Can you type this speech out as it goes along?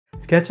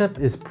SketchUp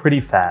is pretty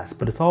fast,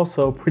 but it's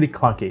also pretty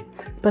clunky,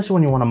 especially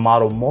when you want to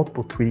model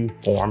multiple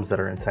 3D forms that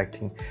are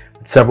intersecting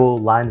with several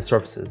lines and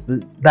surfaces.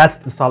 That's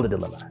the solid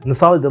dilemma. And the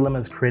solid dilemma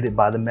is created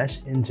by the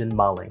mesh engine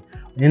modeling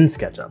in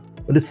SketchUp,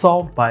 but it's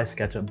solved by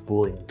SketchUp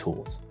Boolean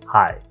Tools.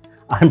 Hi,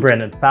 I'm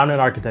Brandon, founder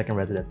and architect in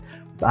residence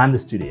with I'm the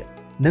Studio.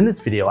 And in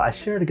this video, I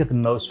share to get the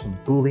most from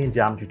Boolean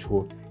geometry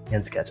tools in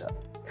SketchUp.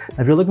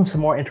 Now, if you're looking for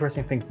some more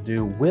interesting things to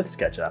do with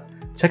SketchUp,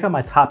 check out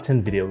my top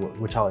 10 video,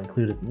 which I'll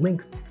include as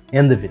links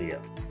in the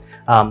video.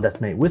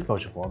 That's made with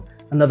Motionform,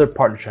 another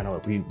partner channel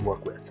that we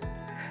work with.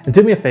 And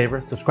do me a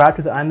favor, subscribe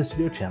to the I'm the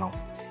Studio channel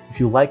if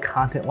you like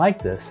content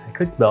like this, and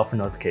click the bell for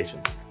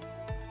notifications.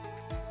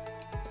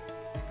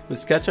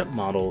 With SketchUp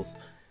models,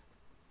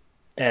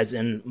 as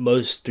in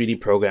most 3D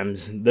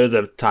programs, there's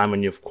a time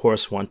when you of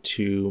course want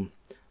to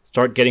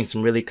start getting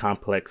some really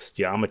complex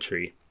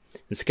geometry.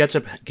 And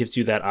SketchUp gives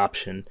you that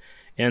option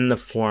in the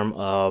form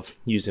of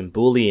using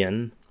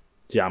Boolean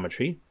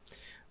geometry.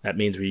 That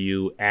means where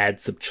you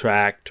add,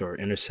 subtract, or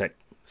intersect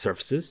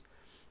surfaces,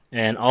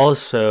 and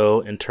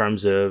also in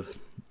terms of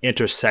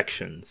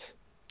intersections.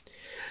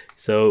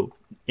 So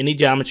any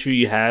geometry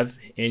you have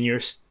in your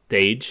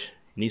stage,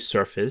 any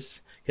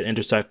surface, can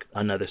intersect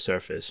another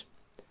surface.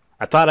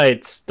 I thought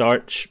I'd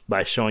start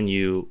by showing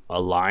you a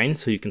line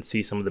so you can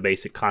see some of the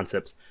basic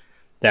concepts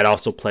that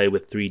also play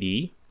with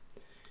 3D.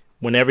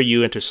 Whenever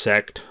you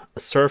intersect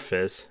a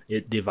surface,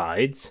 it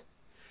divides.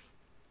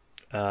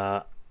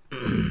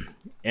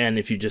 And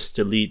if you just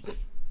delete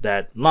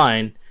that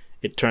line,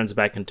 it turns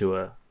back into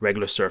a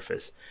regular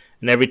surface.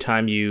 And every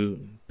time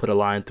you put a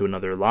line through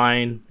another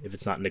line, if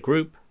it's not in a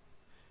group,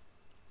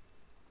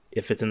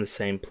 if it's in the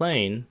same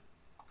plane,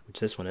 which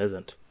this one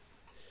isn't,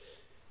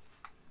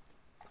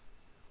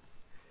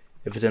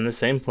 if it's in the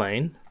same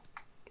plane,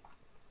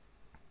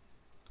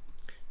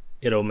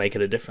 it'll make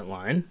it a different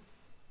line.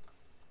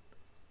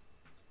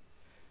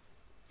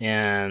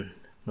 And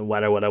no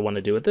matter what I want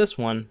to do with this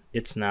one,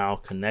 it's now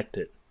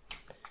connected.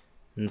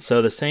 And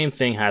so the same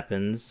thing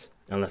happens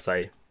unless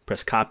I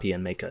press copy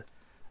and make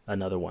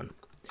another one.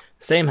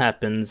 The same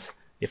happens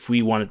if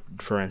we wanted,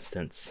 for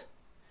instance,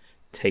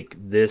 take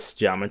this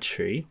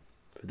geometry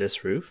for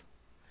this roof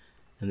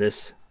and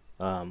this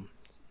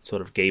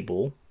sort of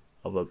gable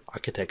of an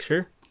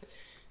architecture.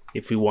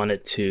 If we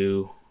wanted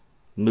to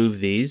move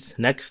these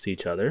next to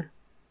each other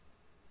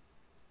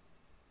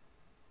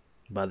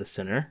by the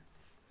center.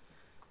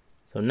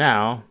 So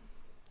now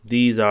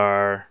these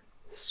are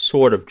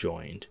sort of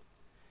joined.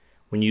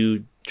 When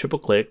you triple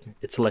click,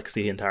 it selects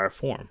the entire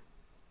form.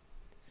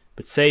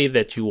 But say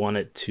that you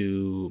wanted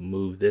to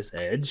move this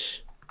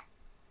edge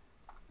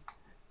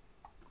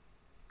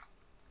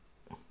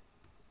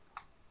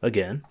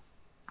again.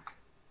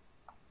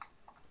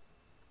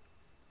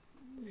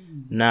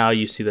 Now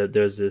you see that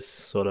there's this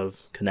sort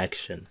of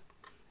connection.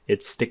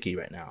 It's sticky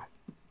right now.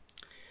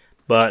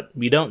 But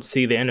we don't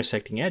see the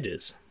intersecting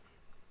edges.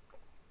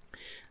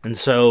 And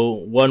so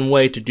one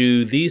way to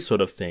do these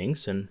sort of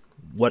things, and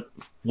what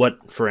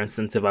for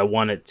instance, if I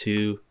wanted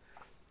to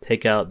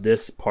take out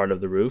this part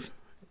of the roof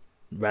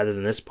rather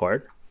than this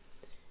part,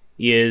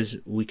 is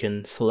we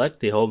can select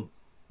the whole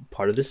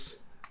part of this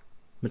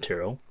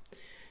material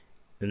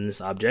in this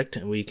object,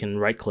 and we can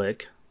right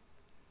click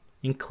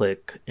and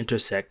click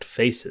Intersect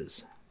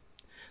Faces.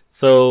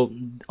 So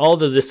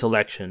all of this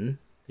selection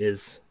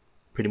is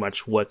pretty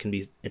much what can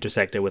be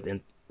intersected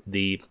within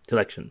the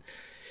selection.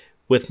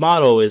 With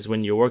model is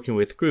when you're working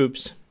with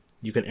groups,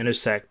 you can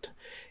intersect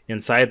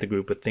inside the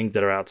group with things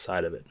that are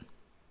outside of it.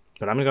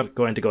 But I'm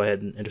going to go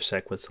ahead and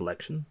intersect with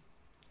selection.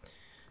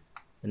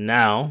 And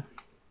now,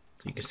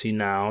 you can see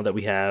now that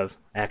we have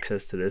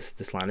access to this.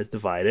 This line is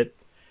divided.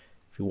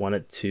 If we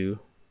wanted to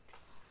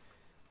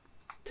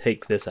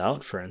take this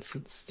out, for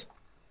instance,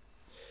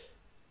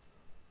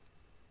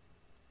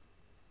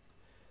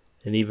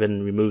 and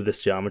even remove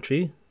this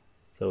geometry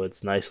so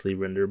it's nicely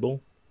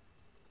renderable.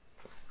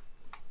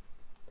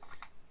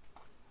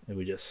 And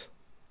we just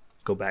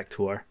go back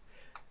to our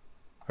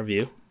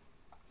view.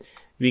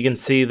 We can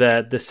see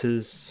that this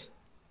is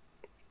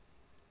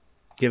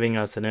giving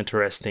us an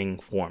interesting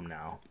form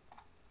now.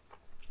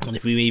 And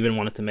if we even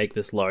wanted to make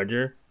this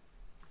larger,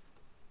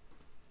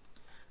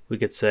 we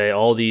could say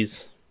all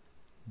these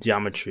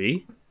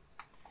geometry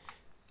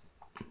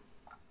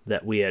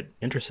that we had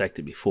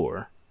intersected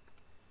before,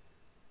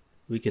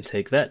 we can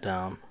take that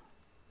down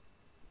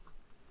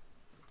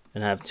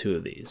and have two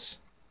of these.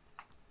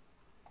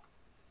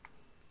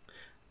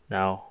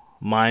 Now,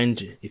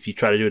 mind if you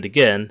try to do it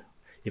again,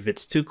 if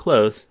it's too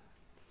close,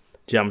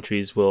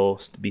 geometries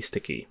will be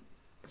sticky.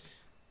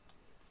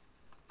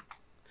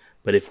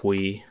 But if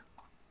we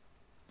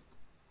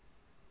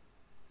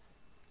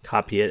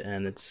copy it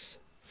and it's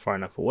far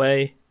enough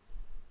away,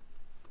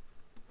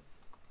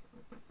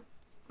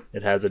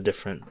 it has a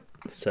different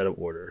set of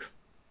order.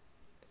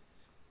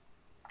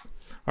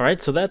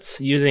 Alright, so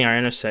that's using our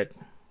Intersect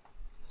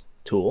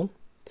tool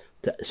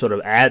to sort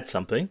of add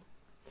something.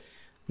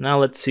 Now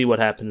let's see what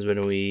happens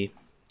when we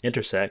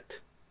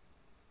intersect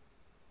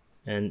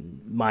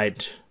and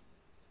might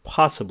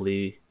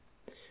possibly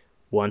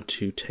want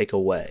to take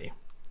away.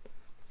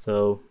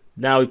 So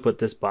now we put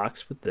this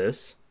box with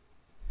this.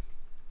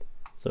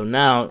 So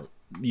now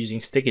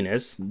using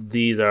stickiness,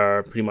 these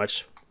are pretty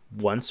much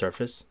one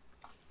surface.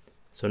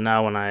 So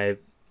now when I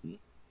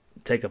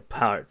take a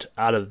part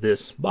out of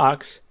this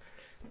box,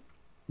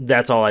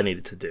 that's all I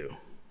needed to do.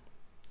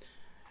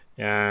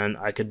 And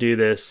I could do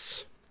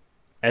this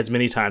as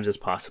many times as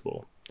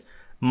possible.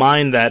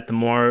 Mind that the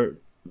more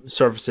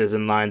surfaces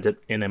and lines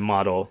in a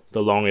model,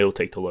 the longer it will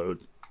take to load.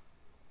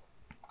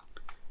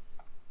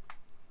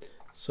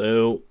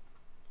 So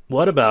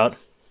what about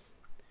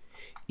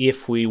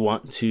if we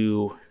want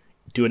to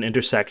do an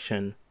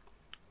intersection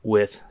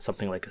with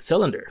something like a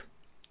cylinder?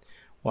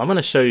 Well, I'm going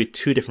to show you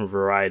two different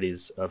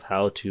varieties of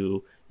how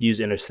to use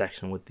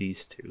intersection with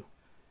these two.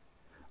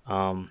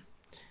 I'm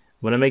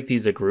going to make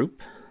these a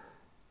group.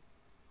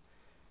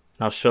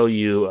 I'll show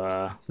you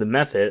the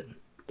method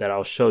that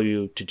I'll show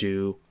you to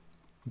do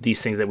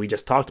these things that we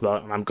just talked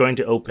about. And I'm going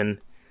to open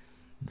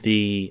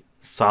the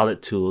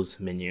Solid Tools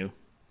menu.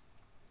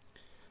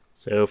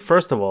 So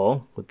first of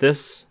all, with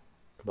this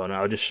component,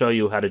 I'll just show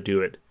you how to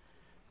do it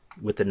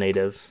with the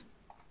native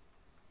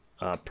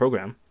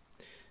program.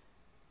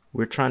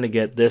 We're trying to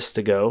get this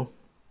to go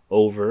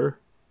over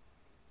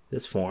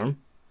this form,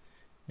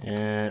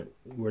 and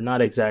we're not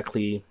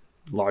exactly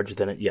larger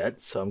than it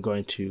yet, so I'm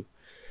going to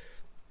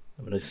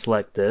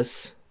select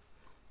this,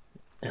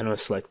 and I'm going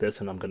to select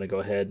this, and I'm going to go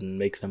ahead and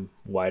make them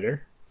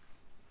wider.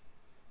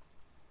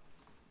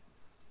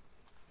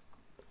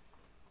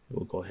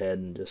 We'll go ahead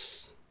and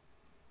just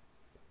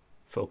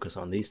focus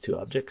on these two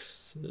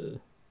objects.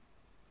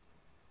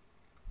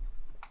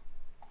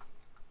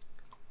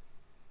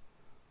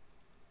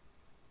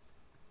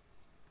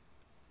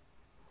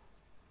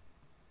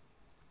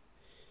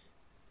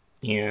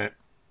 And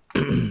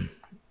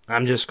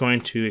I'm just going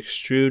to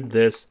extrude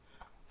this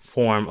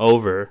form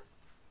over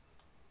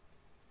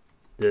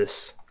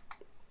this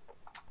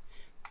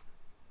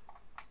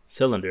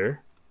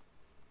cylinder,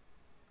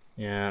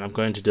 and I'm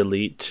going to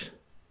delete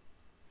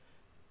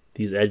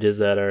these edges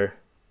that are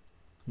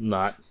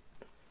not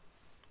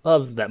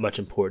of that much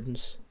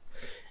importance.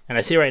 And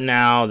I see right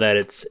now that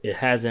it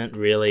hasn't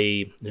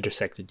really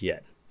intersected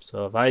yet.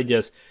 So if I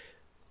just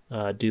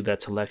do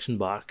that selection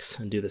box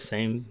and do the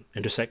same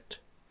intersect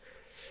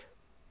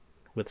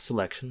with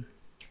selection,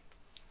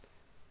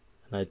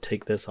 and I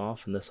take this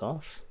off and this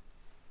off,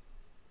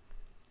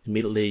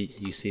 immediately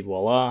you see,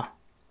 voila,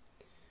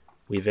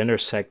 we've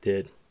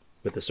intersected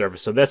with the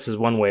surface. So this is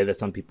one way that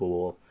some people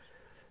will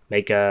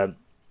make a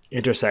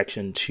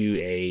intersection to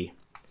a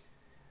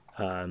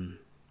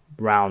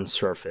round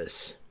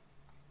surface.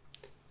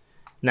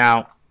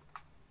 Now,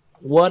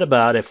 what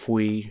about if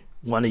we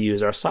want to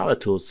use our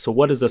Solid Tools? So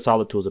what is the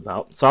Solid Tools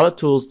about? Solid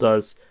Tools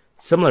does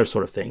similar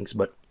sort of things,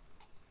 but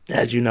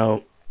as you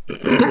know,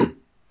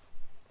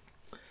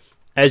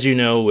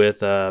 with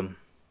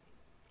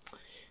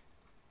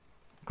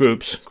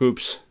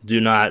groups do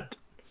not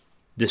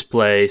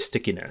display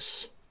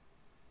stickiness.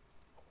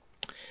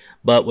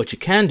 But what you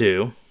can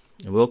do,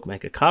 and we'll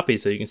make a copy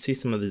so you can see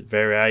some of the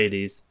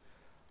varieties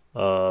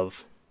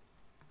of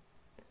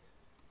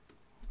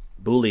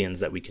Booleans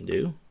that we can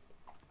do,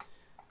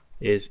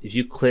 is if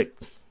you click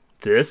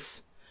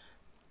this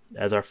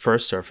as our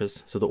first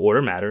surface, so the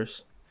order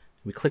matters,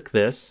 we click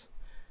this,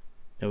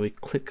 and we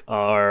click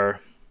our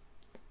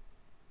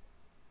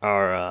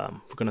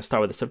we're going to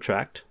start with a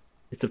subtract.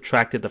 It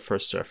subtracted the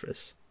first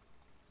surface.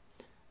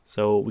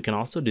 So we can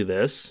also do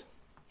this.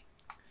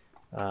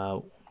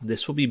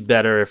 This will be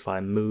better if I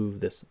move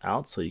this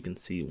out so you can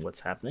see what's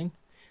happening.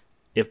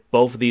 If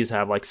both of these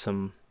have like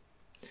some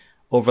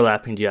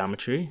overlapping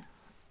geometry,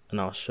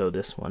 and I'll show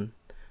this one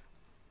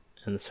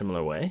in a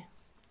similar way,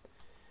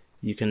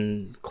 you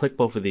can click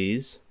both of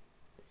these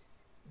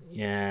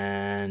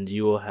and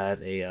you will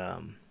have a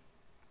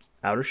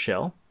outer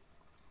shell,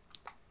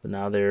 but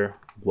now they're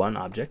one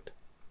object.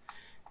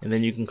 And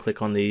then you can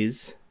click on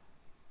these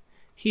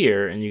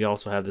here, and you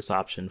also have this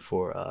option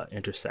for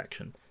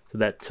intersection. So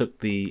that took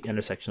the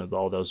intersection of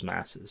all those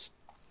masses.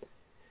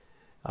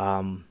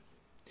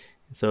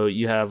 So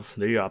you have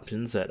there your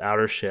options: at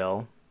outer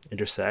shell,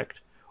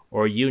 intersect,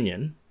 or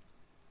union.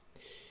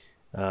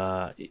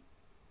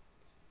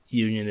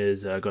 Union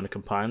is going to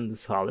combine the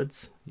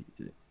solids,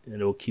 and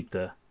it will keep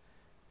the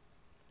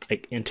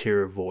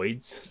interior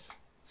voids.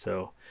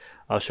 So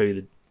I'll show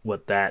you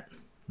what that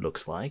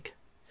looks like.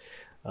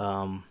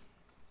 If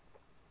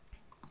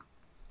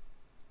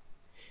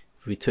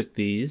we took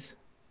these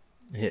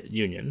and hit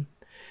union,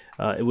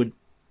 it would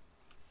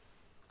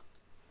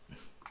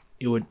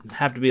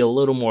have to be a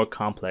little more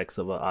complex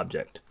of an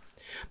object.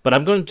 But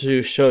I'm going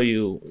to show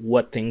you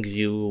what things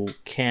you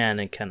can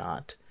and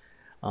cannot.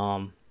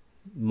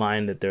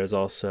 Mind that there's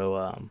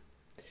also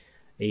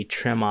a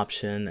trim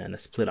option and a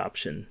split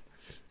option.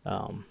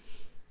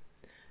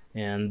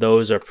 And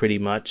those are pretty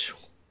much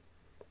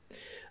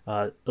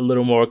a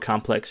little more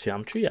complex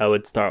geometry. I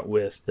would start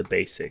with the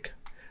basic.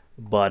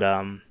 But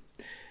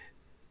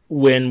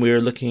when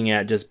we're looking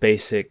at just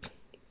basic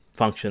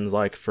functions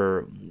like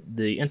for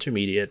the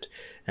intermediate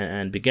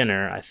and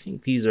beginner, I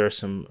think these are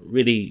some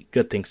really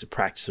good things to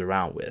practice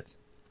around with.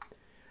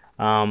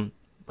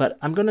 But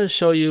I'm going to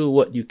show you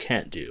what you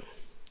can't do.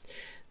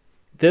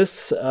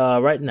 This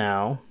right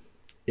now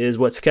is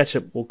what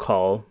SketchUp will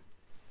call,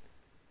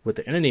 with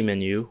the entity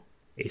menu,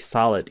 a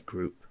solid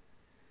group.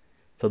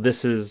 So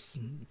this is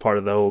part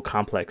of the whole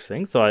complex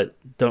thing, so I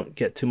don't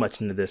get too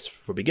much into this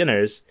for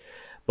beginners,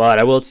 but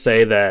I will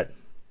say that,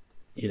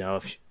 you know,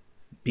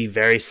 be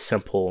very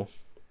simple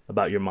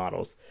about your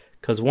models,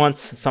 because once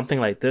something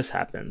like this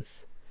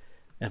happens,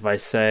 if I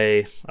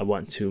say I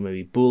want to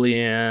maybe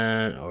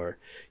Boolean or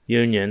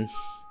union,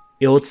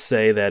 it will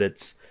say that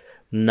it's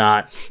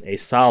not a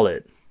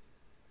solid.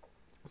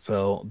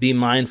 So be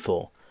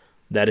mindful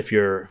that if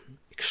you're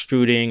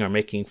extruding or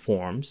making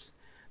forms,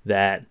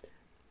 that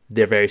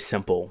they're very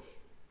simple,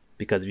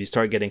 because if you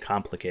start getting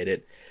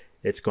complicated,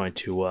 it's going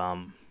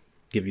to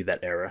give you that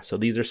error. So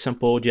these are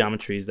simple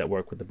geometries that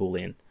work with the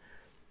Boolean.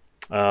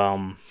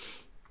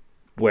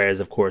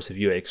 Whereas, of course, if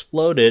you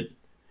exploded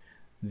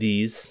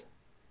these,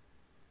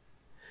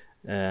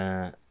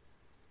 it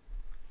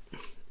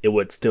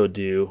would still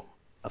do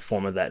a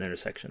form of that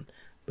intersection.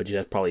 But you'd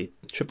have to probably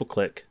triple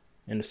click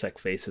Intersect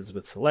Faces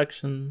with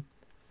selection,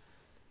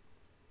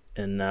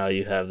 and now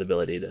you have the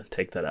ability to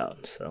take that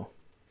out. So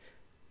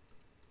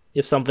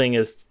if something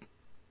is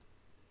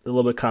a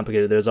little bit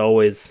complicated, there's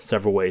always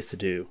several ways to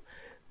do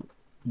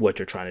what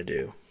you're trying to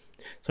do.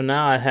 So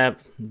now I have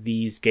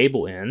these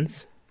gable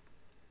ends,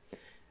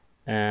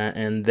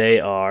 and they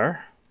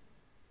are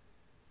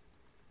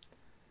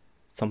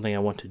something I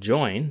want to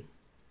join.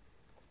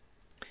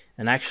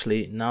 And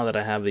actually, now that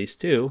I have these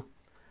two,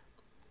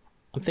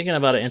 I'm thinking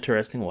about an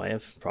interesting way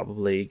of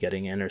probably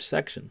getting an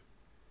intersection.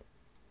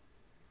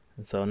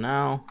 And so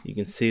now you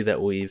can see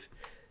that we've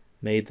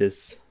made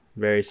this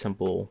very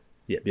simple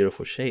yet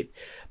beautiful shape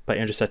by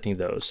intersecting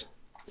those.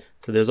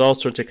 So there's all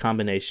sorts of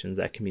combinations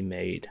that can be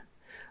made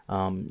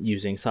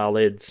using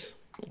solids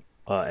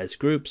as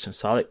groups and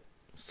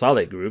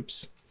solid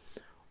groups,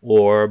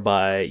 or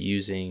by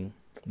using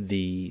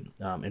the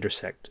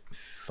intersect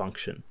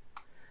function.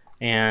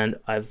 And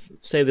I've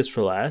saved this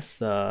for last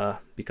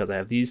because I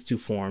have these two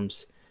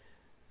forms.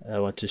 I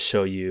want to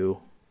show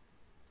you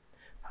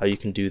how you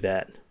can do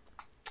that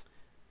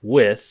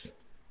with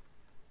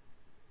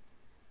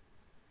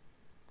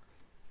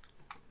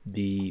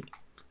the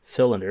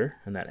cylinder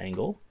and that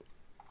angle.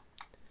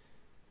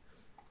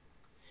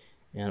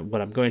 And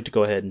what I'm going to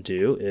go ahead and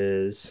do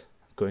is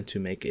I'm going to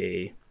make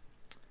a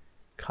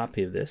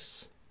copy of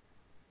this,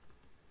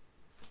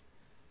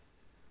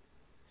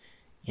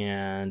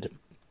 and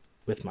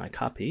with my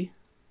copy,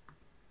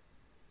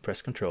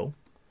 press Control.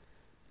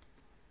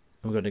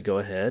 I'm going to go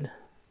ahead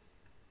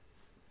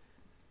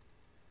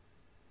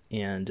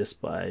and just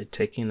by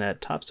taking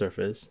that top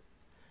surface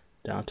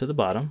down to the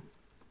bottom,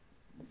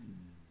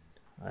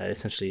 I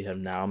essentially have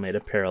now made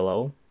a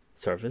parallel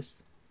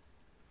surface.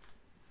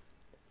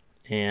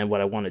 And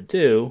what I want to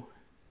do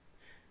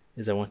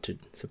is I want to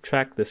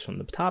subtract this from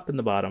the top and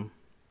the bottom.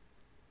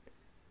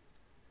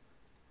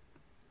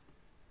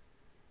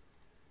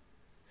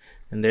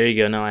 And there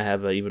you go. Now I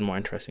have an even more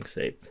interesting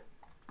shape.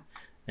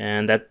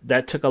 And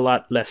that took a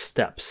lot less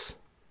steps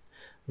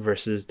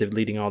versus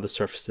deleting all the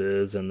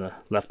surfaces and the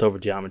leftover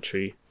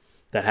geometry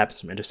that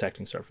happens from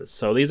intersecting surface.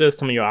 So these are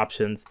some of your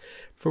options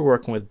for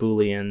working with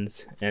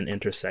Booleans and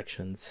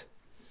intersections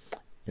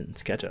in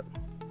SketchUp.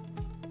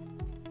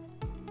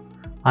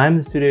 I'm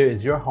the Studio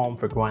is your home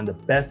for growing the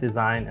best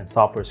design and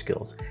software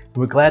skills. And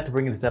we're glad to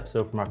bring you this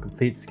episode from our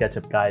complete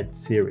SketchUp Guide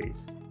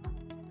series.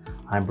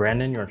 I'm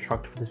Brandon, your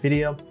instructor for this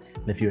video.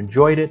 And if you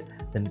enjoyed it,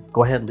 then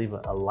go ahead and leave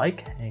a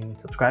like and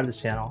subscribe to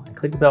this channel and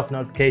click the bell for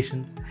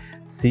notifications.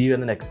 See you in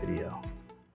the next video.